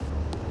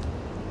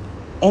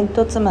えん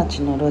とつ町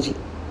の路地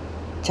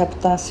チャプ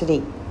ター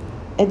3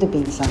エド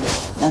ビンさん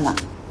⑦。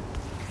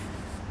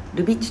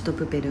ルビッチと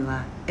プペル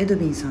はエド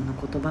ビンさんの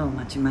言葉を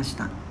待ちまし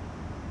た。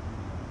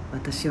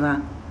私は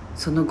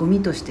そのゴ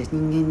ミとして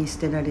人間に捨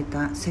てられ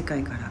た世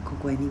界からこ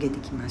こへ逃げて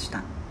きまし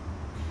た。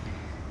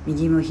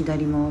右も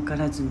左も分か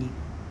らずに、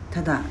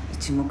ただ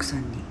一目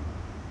散に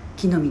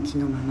木の幹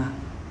のまま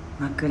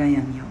真っ暗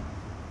闇を、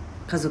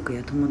家族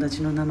や友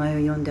達の名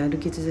前を呼んで歩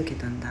き続け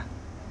たんだ。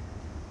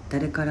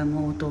誰から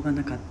も応答が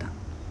なかった。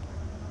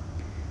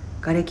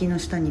瓦礫の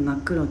下に真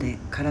っ黒で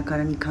カラカ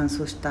ラに乾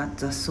燥した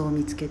雑草を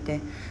見つけて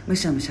む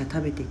しゃむしゃ食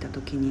べていた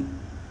時に、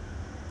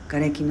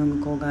瓦礫の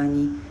向こう側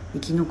に生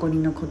き残り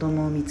の子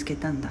供を見つけ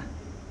たんだ。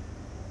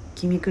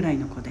君くらい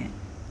の子で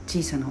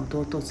小さな弟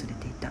を連れ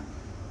ていた。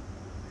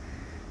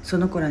そ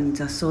の子らに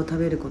雑草を食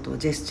べることを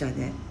ジェスチャー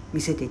で見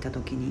せていた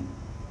時に、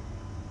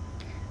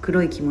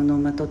黒い着物を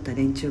まとった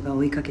連中が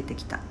追いかけて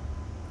きた。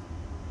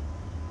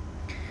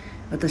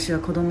私は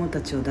子供た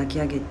ちを抱き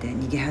上げて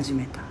逃げ始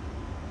めた。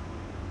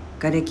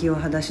瓦礫を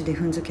裸足で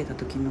踏んづけた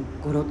時の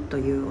ゴロッと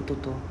いう音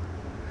と、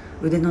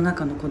腕の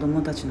中の子供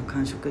たちの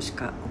感触し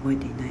か覚え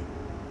ていない。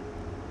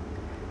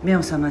目を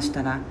覚まし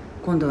たら、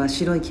今度は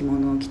白い着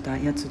物を着た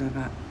やつら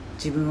が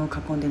自分を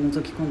囲んで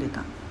覗き込んで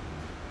た。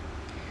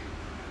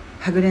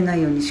はぐれな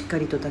いようにしっか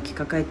りと抱き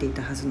かかえてい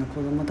たはずの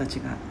子供たち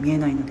が見え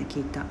ないので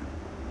聞いた。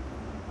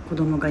子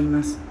供がい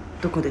ます。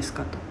どこです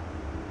かと。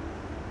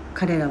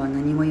彼らは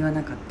何も言わ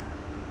なかっ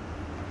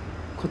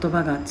た。言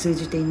葉が通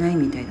じていない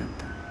みたいだっ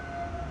た。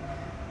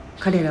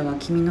彼らは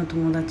君の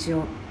友達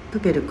を、プ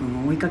ペル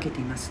君を追いかけて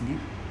いますね。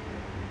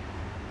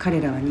彼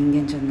らは人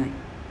間じゃない。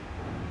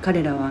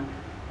彼らは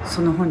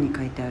その本に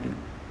書いてある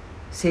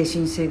精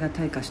神性が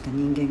退化した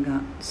人間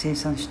が生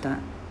産した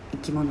生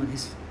き物で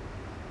す。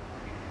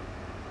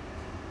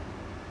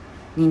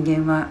人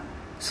間は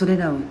それ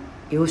らを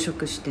養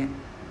殖して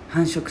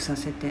繁殖さ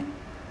せて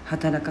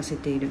働かせ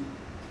ている。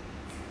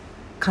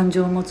感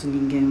情を持つ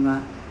人間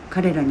は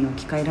彼らに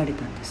置き換えられ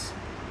たんです。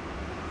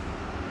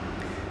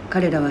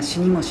彼らは死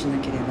にもしな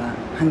ければ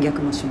反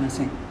逆もしま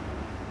せん。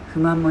不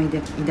満も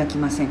抱き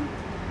ません。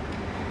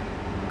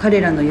彼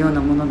らのよう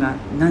なものが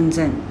何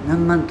千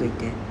何万とい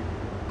て、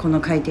この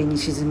海底に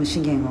沈む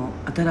資源を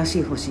新し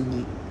い星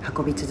に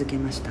運び続け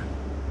ました。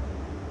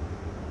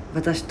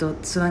私と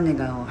ツワネ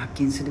ガーを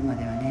発見するま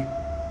ではね。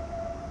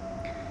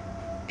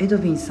エド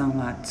ビンさん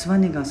はツワ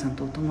ネガーさん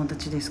とお友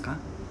達ですか？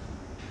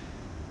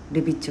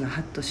ルビッチは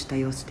ハッとした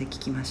様子で聞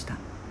きました。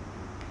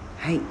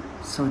はい、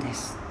そうで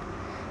す。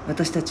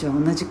私たちは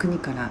同じ国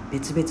から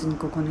別々に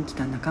ここに来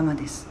た仲間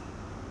です。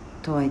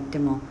とは言って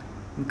も、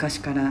昔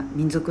から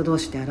民族同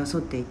士で争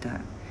っていた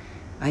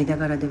間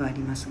柄ではあり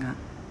ますが、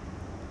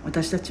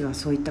私たちは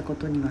そういったこ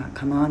とには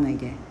構わない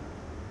で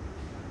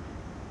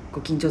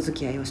ご近所付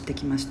き合いをして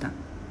きました。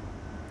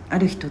あ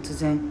る日突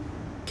然、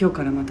今日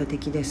からまた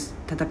敵です、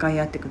戦い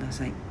合ってくだ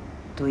さい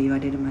と言わ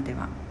れるまで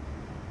は。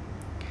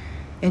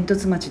煙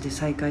突町で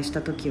再会し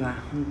た時は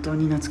本当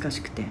に懐か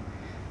しくて、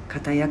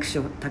固い握手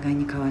を互い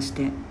に交わし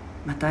て、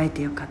また会え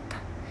てよかった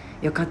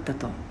よかった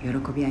と喜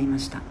び合いま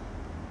した。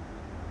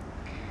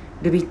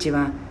ルビッチ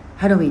は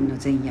ハロウィンの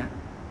前夜、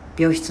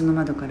病室の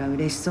窓から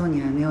嬉しそうに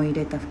飴を入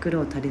れた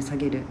袋を垂れ下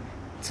げる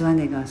ツワ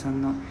ネガーさ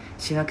んの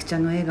しわくちゃ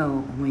の笑顔を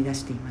思い出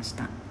していまし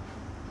た。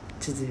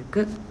続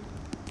く。